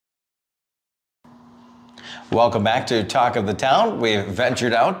Welcome back to Talk of the Town. We've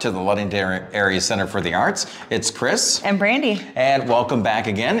ventured out to the Ludington Area Center for the Arts. It's Chris. And Brandy. And welcome back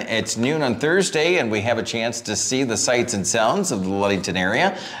again. It's noon on Thursday, and we have a chance to see the sights and sounds of the Ludington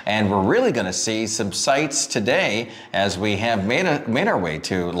area. And we're really going to see some sights today as we have made our way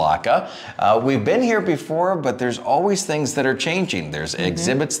to LACA. We've been here before, but there's always things that are changing. There's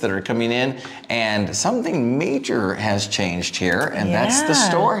exhibits that are coming in, and something major has changed here, and that's the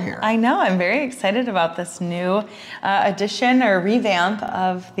store here. I know. I'm very excited about this new addition or revamp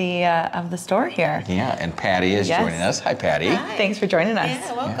of the store here. Yeah, and Patty is joining us. Hi, Patty. Hi. Thanks for joining us.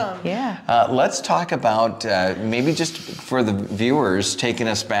 Yeah, welcome. Yeah. Let's talk about maybe just for the viewers, taking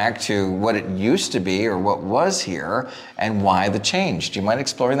us back to what it used to be or what was here and why the change. Do you mind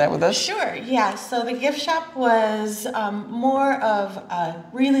exploring that with us? Sure, yeah. So the gift shop was more of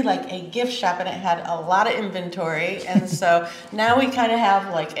really like a gift shop, and it had a lot of inventory. And so now we kind of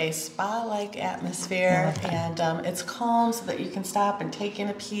have like a spa-like atmosphere, and it's calm so that you can stop and take in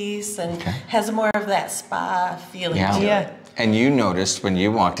a piece, and has more of that spa feeling to it. And you noticed when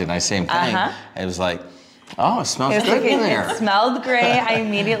you walked in, same thing. It was like, oh, it smells good in there. It smelled great.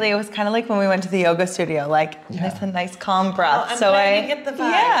 It was kind of like when we went to the yoga studio, it's a nice calm breath. I'm glad you get the vibe.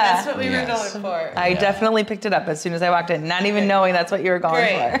 That's what we were going for. I definitely picked it up as soon as I walked in, not even knowing that's what you were going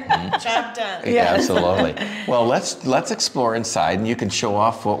for. Job done. Yeah, absolutely. Well, let's explore inside, and you can show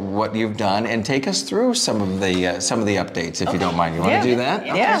off what you've done and take us through some of the updates, if you don't mind. You want to do that?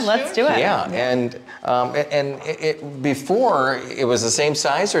 Yeah, let's do it. Yeah, and before it was the same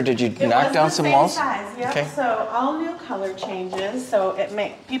size, or did you knock down some walls? Size, yep. Okay. So all new color changes. So it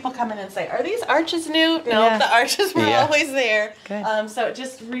make people come in and say, "Are these arches new?" No, the arches were always there. Good. So it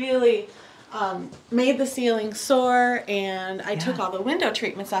just really made the ceiling soar, and I took all the window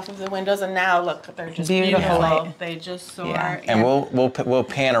treatments off of the windows, and now look, they're just beautiful. They just soar. Yeah. And we'll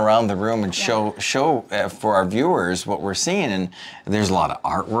pan around the room and show for our viewers what we're seeing, and there's a lot of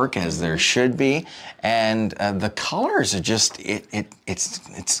artwork, as there should be, and the colors are just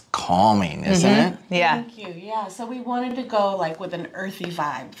it's calming, isn't it? Yeah. Thank you. Yeah. So we wanted to go like with an earthy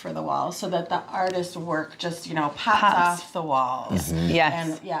vibe for the walls, so that the artist's work just pops off the walls.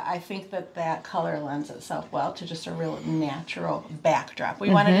 Yes. And I think that color lends itself well to just a real natural backdrop.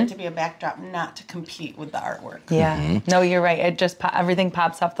 We wanted it to be a backdrop, not to compete with the artwork. Yeah. No, you're right. It just everything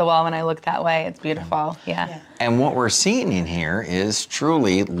pops off the wall when I look that way. It's beautiful. Yeah. And what we're seeing in here is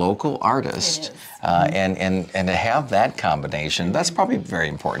truly local artists. And to have that combination, that's probably very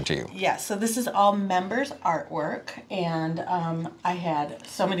important to you. Yeah, so this is all members' artwork, and I had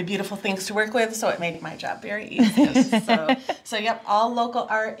so many beautiful things to work with, so it made my job very easy. so yep, all local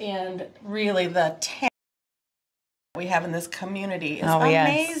art, and really the talent we have in this community is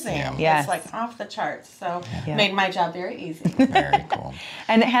amazing. Yes. It's like off the charts, so made my job very easy. Very cool.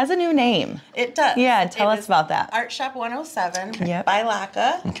 And it has a new name. It does. Yeah, tell us about that. Art Shop 107 by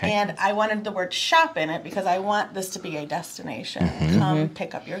LACA, and I wanted the word shop in it because I want this to be a destination. Come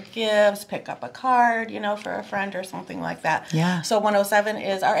pick up your gifts, pick up a card, for a friend or something like that. Yeah. So 107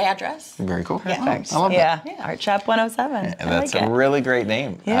 is our address. Very cool. Perfect. I love that. Yeah, Art Shop 107. And that's a really great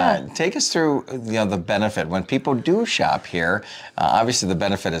name. Yeah. Take us through the benefit when people do shop here. Obviously, the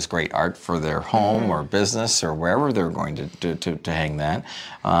benefit is great art for their home or business or wherever they're going to hang that.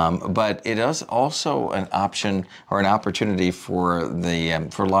 But it is also an option or an opportunity for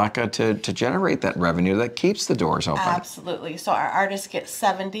for LACA to generate that revenue that keeps the doors open. Absolutely. So our artists get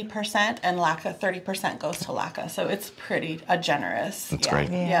 70%, and LACA 30% goes to LACA. So it's pretty generous. That's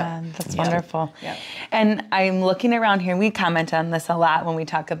great. Yeah, that's wonderful. Yep. And I'm looking around here, and we comment on this a lot when we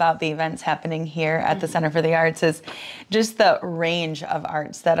talk about the events happening here at the Center for the Arts, is just the range of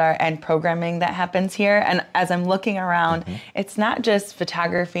arts that are and programming that happens here. And as I'm looking around, it's not just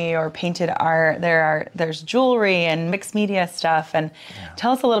photography or painted art. There's jewelry and mixed media stuff. And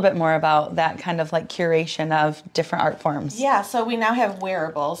tell us a little bit more about that kind of like curation of different art forms. Yeah, so we now have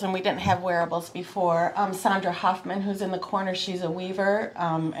wearables, and we didn't have wearables before. Sandra Hoffman, who's in the corner, she's a weaver,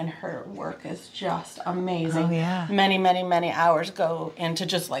 and her work is just amazing. Oh, yeah. Many, many, many hours go into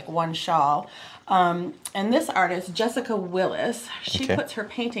just like one shawl. And this artist, Jessica Willis, she puts her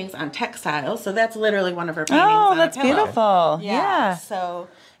paintings on textiles, so that's literally one of her paintings. Oh, on that's a pillow. beautiful. Yeah. So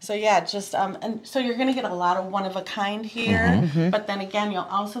yeah, just and so you're going to get a lot of one of a kind here, but then again, you'll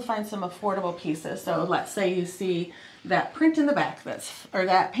also find some affordable pieces. So let's say you see that print in the back or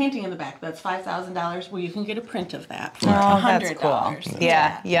that painting in the back that's $5,000. Well, you can get a print of that for $100. That's cool.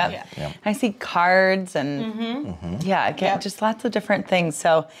 Yeah. I see cards and just lots of different things.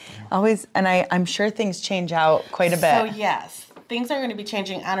 So always, and I'm sure things change out quite a bit. So yes, things are going to be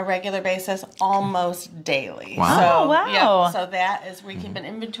changing on a regular basis, almost daily. Wow. So, Oh, wow. Yeah, so that is, we keep an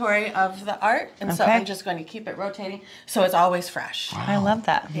inventory of the art, and so Okay. I'm just going to keep it rotating, so it's always fresh. I love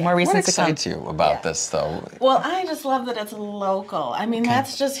that. More What reasons to come. excites you about Yeah. this, though? Well, I just love that it's local. I mean,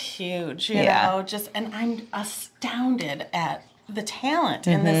 that's just huge, you know, and I'm astounded at the talent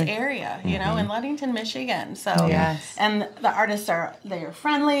in this area, you know, in Ludington, Michigan. So, Yes. and the artists they're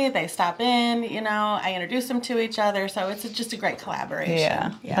friendly, they stop in, you know, I introduce them to each other. So it's just a great collaboration.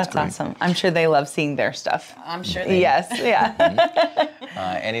 Yeah, that's awesome. I'm sure they love seeing their stuff. I'm sure they Yes, yeah.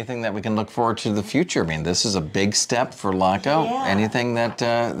 Anything that we can look forward to the future? I mean, this is a big step for LACA. Yeah. Anything that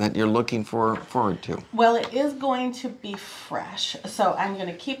you're looking forward to? Well, it is going to be fresh. So I'm going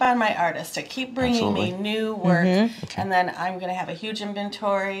to keep on my artists to keep bringing me new work. And then I'm going to have a huge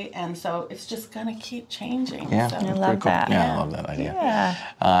inventory. And so it's just going to keep changing. Yeah, So. I pretty love cool. that. Yeah, I love that idea. Yeah.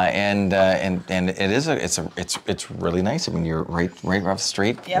 And it is it's really nice. I mean, you're right off the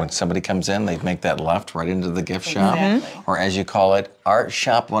street. Yep. When somebody comes in, they make that left right into the gift shop, Exactly. or as you call it, Art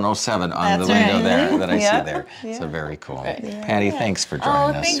Shop 107 on That's the window right. there that I Yeah. see there. So very cool. Patty, thanks for Oh,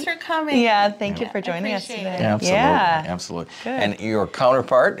 joining us. thanks for coming. Yeah, thank you for joining us appreciate today. it. Absolutely, Yeah. absolutely. Good. And your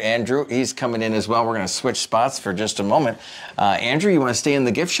counterpart, Andrew, he's coming in as well. We're going to switch spots for just a moment. Andrew, you want to stay in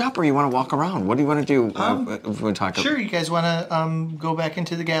the gift shop or you want to walk around? What do you want to do? If we talk Sure, you guys want to go back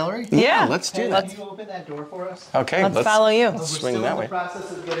into the gallery? Yeah, let's do that. Can you open that door for us? Okay, Let's follow you. We're swing still that in way. the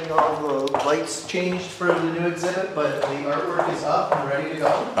process of getting all the lights changed for the new exhibit, but the artwork is up and ready to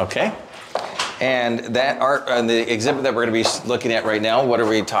go. Okay. And that art, the exhibit that we're going to be looking at right now, what are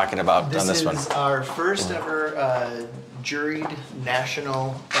we talking about on this This one? is our first ever juried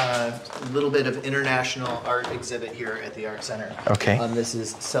national, little bit of international art exhibit here at the Art Center. Okay. This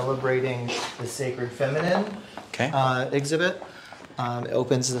is celebrating the sacred feminine Okay. exhibit. It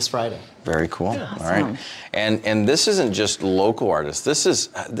opens this Friday. Very cool. All right. And this isn't just local artists. This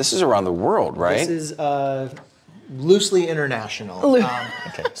is around the world, right? This is loosely international.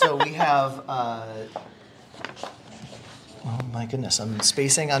 Okay. So we have, oh my goodness, I'm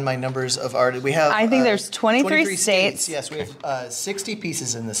spacing on my numbers of art. We have. I think there's 23 states. Yes, we have 60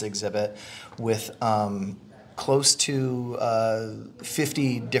 pieces in this exhibit with close to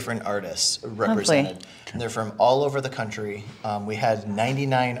 50 different artists represented. And they're from all over the country. We had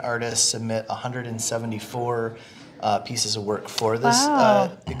 99 artists submit 174 pieces of work for this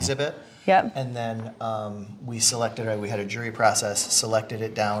exhibit. Yep. And then we had a jury process, selected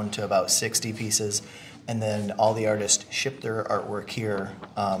it down to about 60 pieces, and then all the artists shipped their artwork here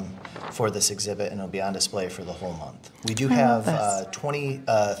for this exhibit, and it'll be on display for the whole month. We do have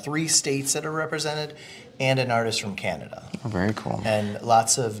 23 states that are represented, and an artist from Canada. Oh, very cool. And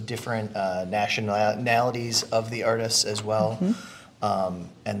lots of different nationalities of the artists as well.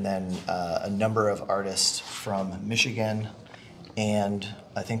 And then a number of artists from Michigan, and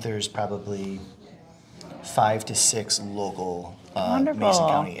I think there's probably 5 to 6 local Wonderful. Mason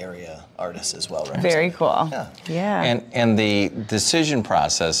County area artists as well. Very cool. Yeah. Yeah. And the decision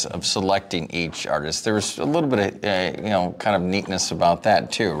process of selecting each artist, there's a little bit of kind of neatness about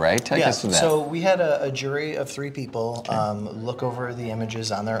that too, right? Take us through that. So we had a jury of 3 people look over the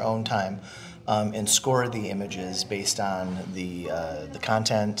images on their own time and score the images based on the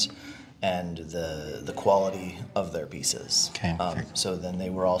content and the quality of their pieces. Okay. So then they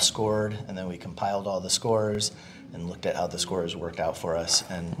were all scored, and then we compiled all the scores and looked at how the scores worked out for us,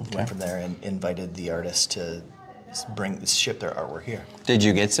 and went from there and invited the artists to ship their artwork here. Did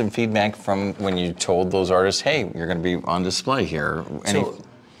you get some feedback from when you told those artists, hey, you're going to be on display here? So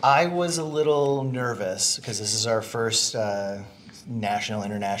I was a little nervous because this is our first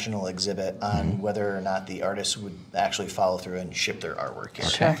international exhibit on whether or not the artists would actually follow through and ship their artwork here.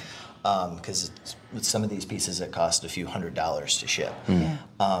 Okay. Because with some of these pieces, it cost a few $100s to ship.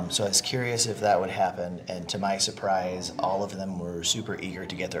 So I was curious if that would happen, and to my surprise, all of them were super eager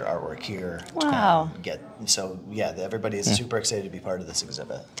to get their artwork here. Wow. Everybody is super excited to be part of this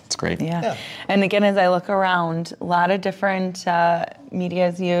exhibit. It's great. Yeah. And again, as I look around, a lot of different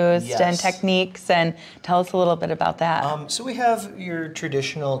medias used and Yes. techniques, and tell us a little bit about that. So we have your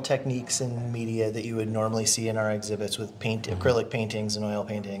traditional techniques and media that you would normally see in our exhibits with acrylic paintings and oil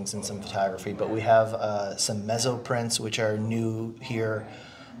paintings and some photography, but we have some mezzo prints, which are new here,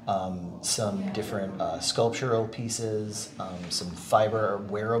 some different sculptural pieces, some fiber or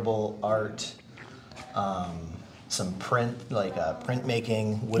wearable art, some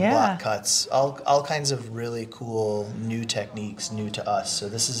printmaking, woodblock cuts, all kinds of really cool new techniques, new to us. So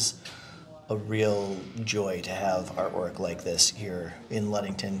this is a real joy to have artwork like this here in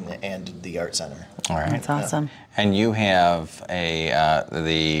Ludington and the Art Center. All right. That's awesome. And you have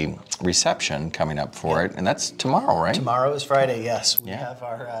the reception coming up for it, and that's tomorrow, right? Tomorrow is Friday, yes. We have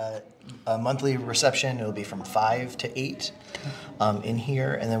our monthly reception. It'll be from 5 to 8 in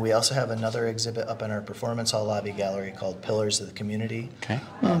here. And then we also have another exhibit up in our performance hall lobby gallery called Pillars of the Community. Okay.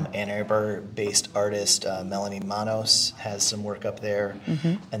 Ann Arbor-based artist Melanie Manos has some work up there.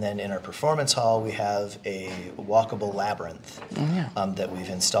 And then in our performance hall, we have a walkable labyrinth that we've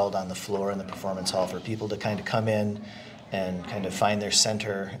installed on the floor in the performance hall for people to kind of come in and kind of find their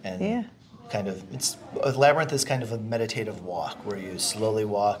center and kind of, a labyrinth is kind of a meditative walk where you slowly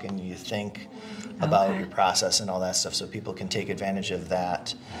walk and you think about your process and all that stuff, so people can take advantage of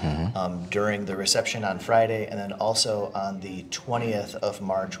that during the reception on Friday. And then also on the 20th of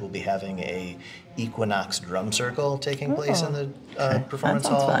March, we'll be having a Equinox drum circle taking place in the performance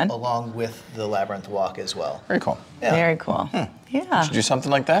hall, along with the Labyrinth Walk as well. Very cool. Yeah. Very cool. Yeah. Should do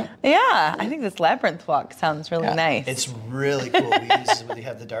something like that? Yeah, I think this Labyrinth Walk sounds really nice. It's really cool. We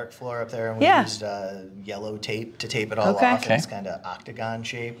have the dark floor up there, and we used yellow tape to tape it all off. It's kind of octagon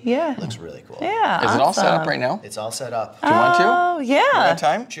shape. Yeah. It looks really cool. Yeah. Is it all set up right now? It's all set up. Do you want to? Oh, yeah. You got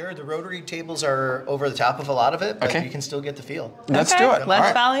time? Sure, the rotary tables are over the top of a lot of it, but you can still get the feel. Let's do it.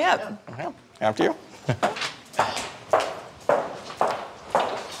 Let's volley up. Yeah. After you.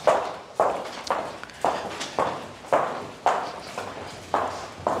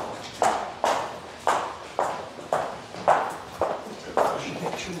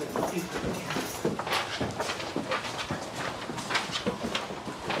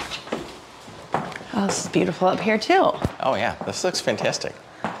 Oh, this is beautiful up here too. Oh yeah, this looks fantastic.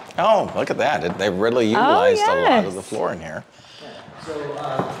 Oh, look at that. They really utilized a lot of the floor in here.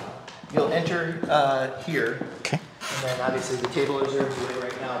 So you'll enter here. Okay. And then obviously the table is reserved for you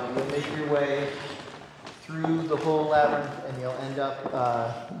right now, but you'll make your way through the whole labyrinth and you'll end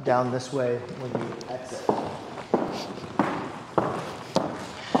up down this way when you exit.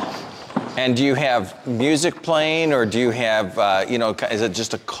 And do you have music playing, or do you have, is it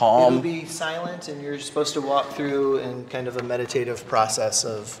just a calm? It'll be silent, and you're supposed to walk through in kind of a meditative process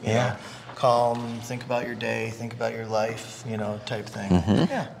of, you know, calm, think about your day, think about your life, type thing.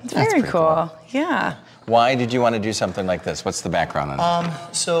 Yeah. It's very cool. Yeah. Why did you want to do something like this? What's the background on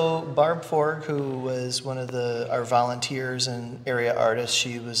it? So Barb Forg, who was one of our volunteers and area artists,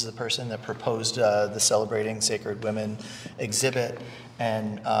 she was the person that proposed the Celebrating Sacred Women exhibit.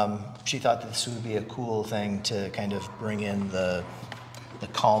 And she thought that this would be a cool thing to kind of bring in the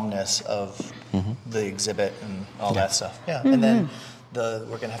calmness of the exhibit and all that stuff. Yeah. And then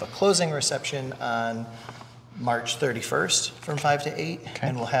we're going to have a closing reception on March 31st from 5 to 8.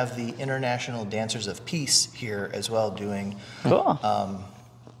 And we'll have the International Dancers of Peace here as well doing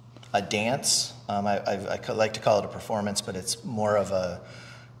a dance. I like to call it a performance, but it's more of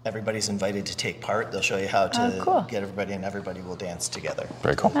everybody's invited to take part. They'll show you how to get everybody, and everybody will dance together.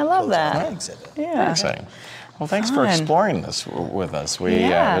 Very cool. I love that. Exhibit. Yeah. Very exciting. Well, thanks for exploring this with us.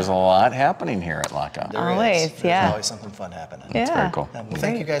 There's a lot happening here at LACA. There's always something fun happening. That's very cool. Well,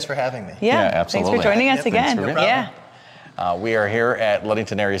 thank you guys for having me. Yeah, absolutely. Thanks for joining us again. No problem. We are here at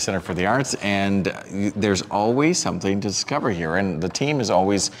Ludington Area Center for the Arts, and there's always something to discover here. And the team is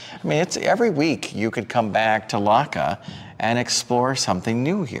always, it's every week you could come back to LACA and explore something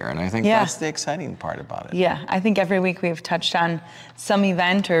new here. And I think that's the exciting part about it. Yeah, I think every week we've touched on some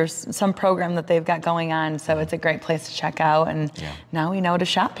event or some program that they've got going on. So it's a great place to check out. And now we know to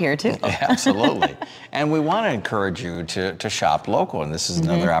shop here too. Absolutely. And we want to encourage you to shop local. And this is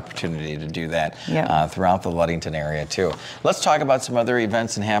another opportunity to do that throughout the Ludington area too. Let's talk about some other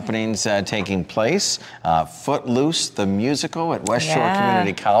events and happenings taking place. Footloose, the musical at West Shore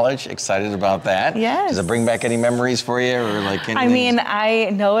Community College. Excited about that. Yes. Does it bring back any memories for you? Or like anything?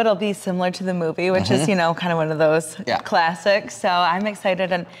 I know it'll be similar to the movie, which is, kind of one of those classics. So I'm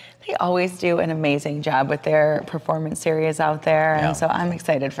excited, and they always do an amazing job with their performance series out there. And so I'm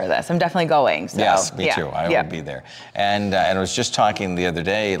excited for this. I'm definely going. So, yes, me too. I will be there. And I was just talking the other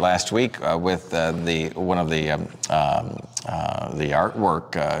day, last week, with one of the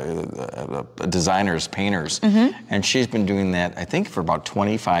artwork designers, painters, and she's been doing that, I think, for about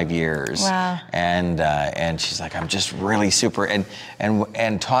 25 years. Wow. And she's like, I'm just really really super.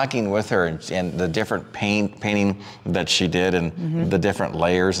 And talking with her and the different painting that she did and the different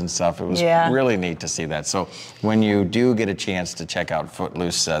layers and stuff, it was really neat to see that. So when you do get a chance to check out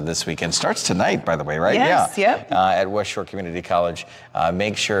Footloose this weekend, starts tonight, by the way, right? Yes, yep. At West Shore Community College.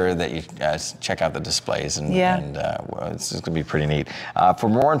 Make sure that you check out the displays, and it's going to be pretty neat. For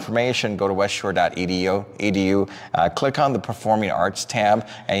more information, go to westshore.edu. Click on the Performing Arts tab,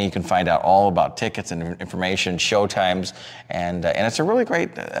 and you can find out all about tickets and information, show times, and it's a really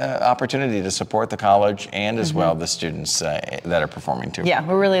great opportunity to support the college and as well the students that are performing too. Yeah,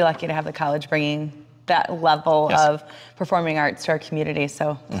 we're really lucky to have the college bringing that level of performing arts to our community.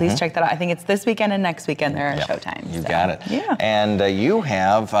 So please check that out. I think it's this weekend and next weekend there are showtimes. You got it. Yeah. And you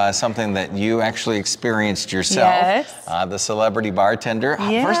have something that you actually experienced yourself. Yes. The celebrity bartender.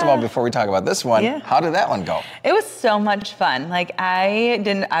 Yeah. First of all, before we talk about this one, how did that one go? It was so much fun. Like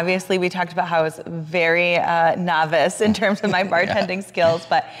obviously we talked about how I was very novice in terms of my bartending skills,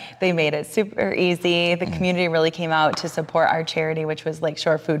 but they made it super easy. The community really came out to support our charity, which was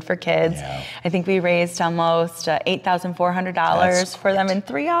Lakeshore Food for Kids. Yeah. I think we raised almost $8,400 for them in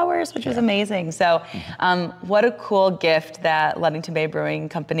 3 hours, which was amazing. So what a cool gift that Ludington Bay Brewing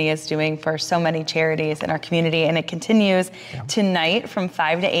Company is doing for so many charities in our community. And it continues tonight from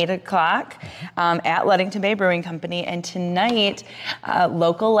 5 to 8 o'clock at Ludington Bay Brewing Company. And tonight,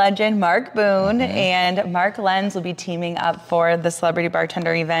 local legend Mark Boone and Mark Lenz will be teaming up for the Celebrity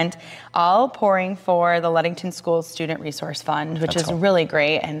Bartender event, all pouring for the Ludington Schools Student Resource Fund, which is really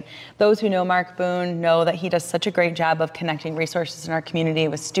great. And those who know Mark Boone know that he does such a great job of connecting resources in our community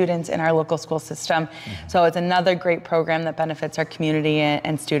with students in our local school system. So it's another great program that benefits our community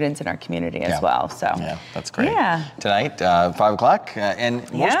and students in our community as well. So that's great. Yeah. Tonight, 5 o'clock,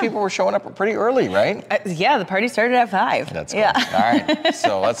 and most people were showing up pretty early, right? The party started at 5. That's cool. All right,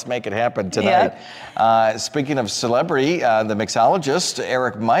 so let's make it happen tonight. Speaking of celebrity, the mixologist,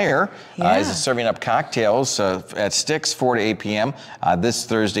 Eric Meyer, is serving up cocktails at Sticks 4 to 8 p.m. This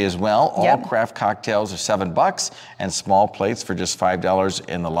Thursday as well. All craft cocktails are $7 and small plates for just $5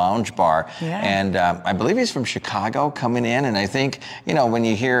 in the lounge bar. And I believe he's from Chicago coming in, and I think, when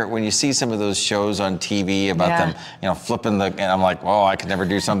you see some of those shows on TV about them, flipping and I'm like, whoa, I could never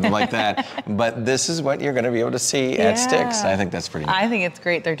do something like that. But this is what you're going to be able to see at Sticks, and I think that's pretty neat. I think it's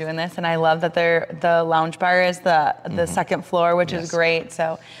great they're doing this, and I love that the lounge bar is the second floor, which is great.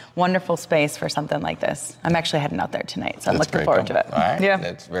 So wonderful space for something like this. I'm actually heading out there tonight, so I'm looking forward to it. All right,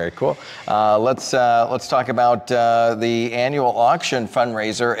 that's very cool. Let's talk about the annual auction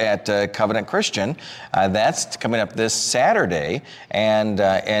fundraiser at Covenant Christian. That's coming up this Saturday, and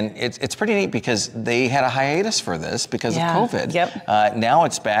it's pretty neat because they had a hiatus for this because of COVID. Now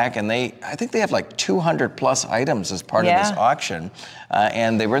it's back, and I think they have like 200 plus items as part of this auction.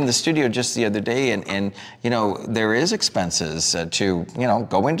 And they were in the studio just the other day, and there is expenses to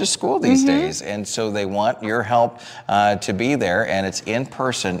go into school these days, and so they want your help to be there, and it's in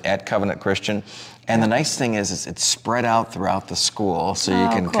person at Covenant Christian. And the nice thing is it's spread out throughout the school, so you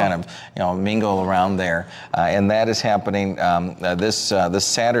can kind of mingle around there. And that is happening this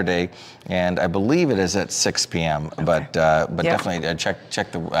Saturday, and I believe it is at 6 p.m. But definitely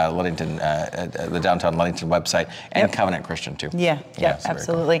check the Ludington, the downtown Ludington website, and Covenant Christian too.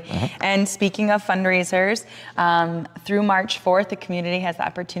 Absolutely. Cool. And speaking of fundraisers, through March 4th, the community has the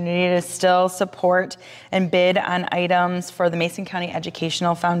opportunity to still support and bid on items for the Mason County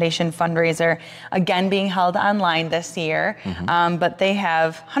Educational Foundation fundraiser. Again, being held online this year, but they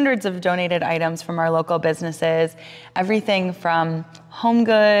have hundreds of donated items from our local businesses, everything from home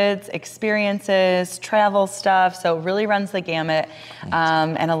goods, experiences, travel stuff, so it really runs the gamut,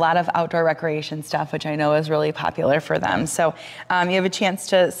 and a lot of outdoor recreation stuff, which I know is really popular for them. So you have a chance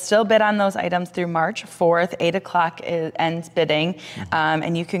to still bid on those items through March 4th, 8 o'clock ends bidding,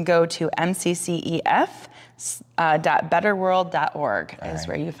 and you can go to MCCEF. .betterworld.org is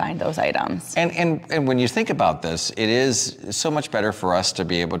where you find those items. And when you think about this, it is so much better for us to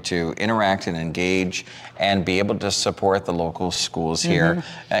be able to interact and engage and be able to support the local schools here.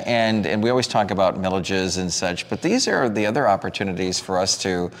 And we always talk about millages and such, but these are the other opportunities for us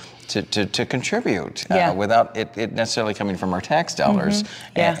to contribute without it necessarily coming from our tax dollars,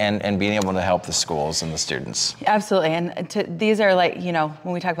 and being able to help the schools and the students. Absolutely, and these are like,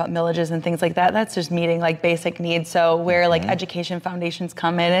 when we talk about millages and things like that, that's just meeting like basic needs needs. So where like education foundations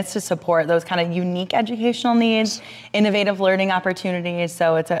come in, it's to support those kind of unique educational needs, innovative learning opportunities.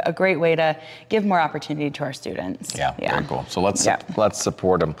 So it's a great way to give more opportunity to our students. Yeah, very cool. So let's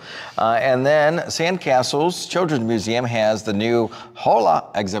support them. And then Sandcastles Children's Museum has the new Hola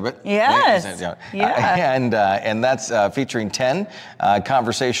exhibit. Yes. And that's featuring 10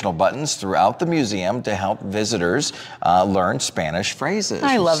 conversational buttons throughout the museum to help visitors learn Spanish phrases.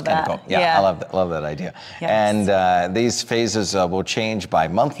 I love that. Cool. Yeah, I love that idea. Yes. And these phases will change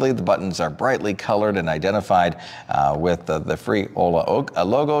bi-monthly. The buttons are brightly colored and identified with the free Hola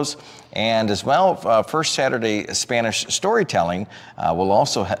logos. And as well, first Saturday Spanish storytelling will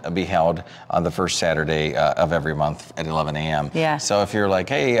also be held on the first Saturday of every month at 11 a.m. Yeah. So if you're like,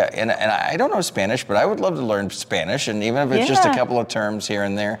 hey, and I don't know Spanish, but I would love to learn Spanish, and even if it's just a couple of terms here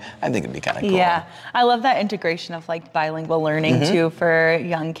and there, I think it'd be kind of cool. Yeah, I love that integration of like bilingual learning too for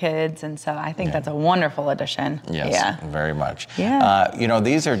young kids, and so I think that's a wonderful addition. Yes, very much. Yeah. You know,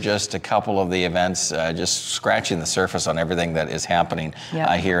 these are just a couple of the events, just scratching the surface on everything that is happening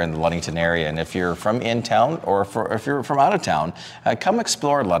here in the Ludington area. And if you're from in town or if you're from out of town, come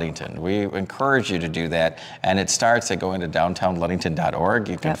explore Ludington. We encourage you to do that. And it starts at going to downtownludington.org.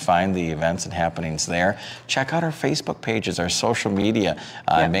 You can find the events and happenings there. Check out our Facebook pages, our social media.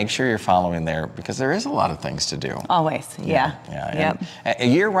 Make sure you're following there because there is a lot of things to do. Always,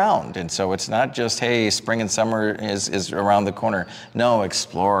 Year round. And so it's not just, hey, spring and summer is around the corner. No,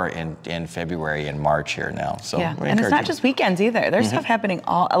 explore in February and March here now. So and it's not just weekends either. There's stuff happening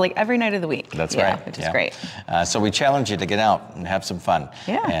every night of the week. That's right. Which is great. So we challenge you to get out and have some fun.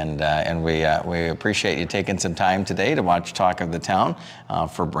 Yeah. And we appreciate you taking some time today to watch Talk of the Town.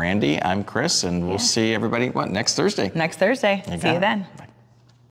 For Brandy, I'm Chris, and we'll see everybody, next Thursday? Next Thursday. See you then.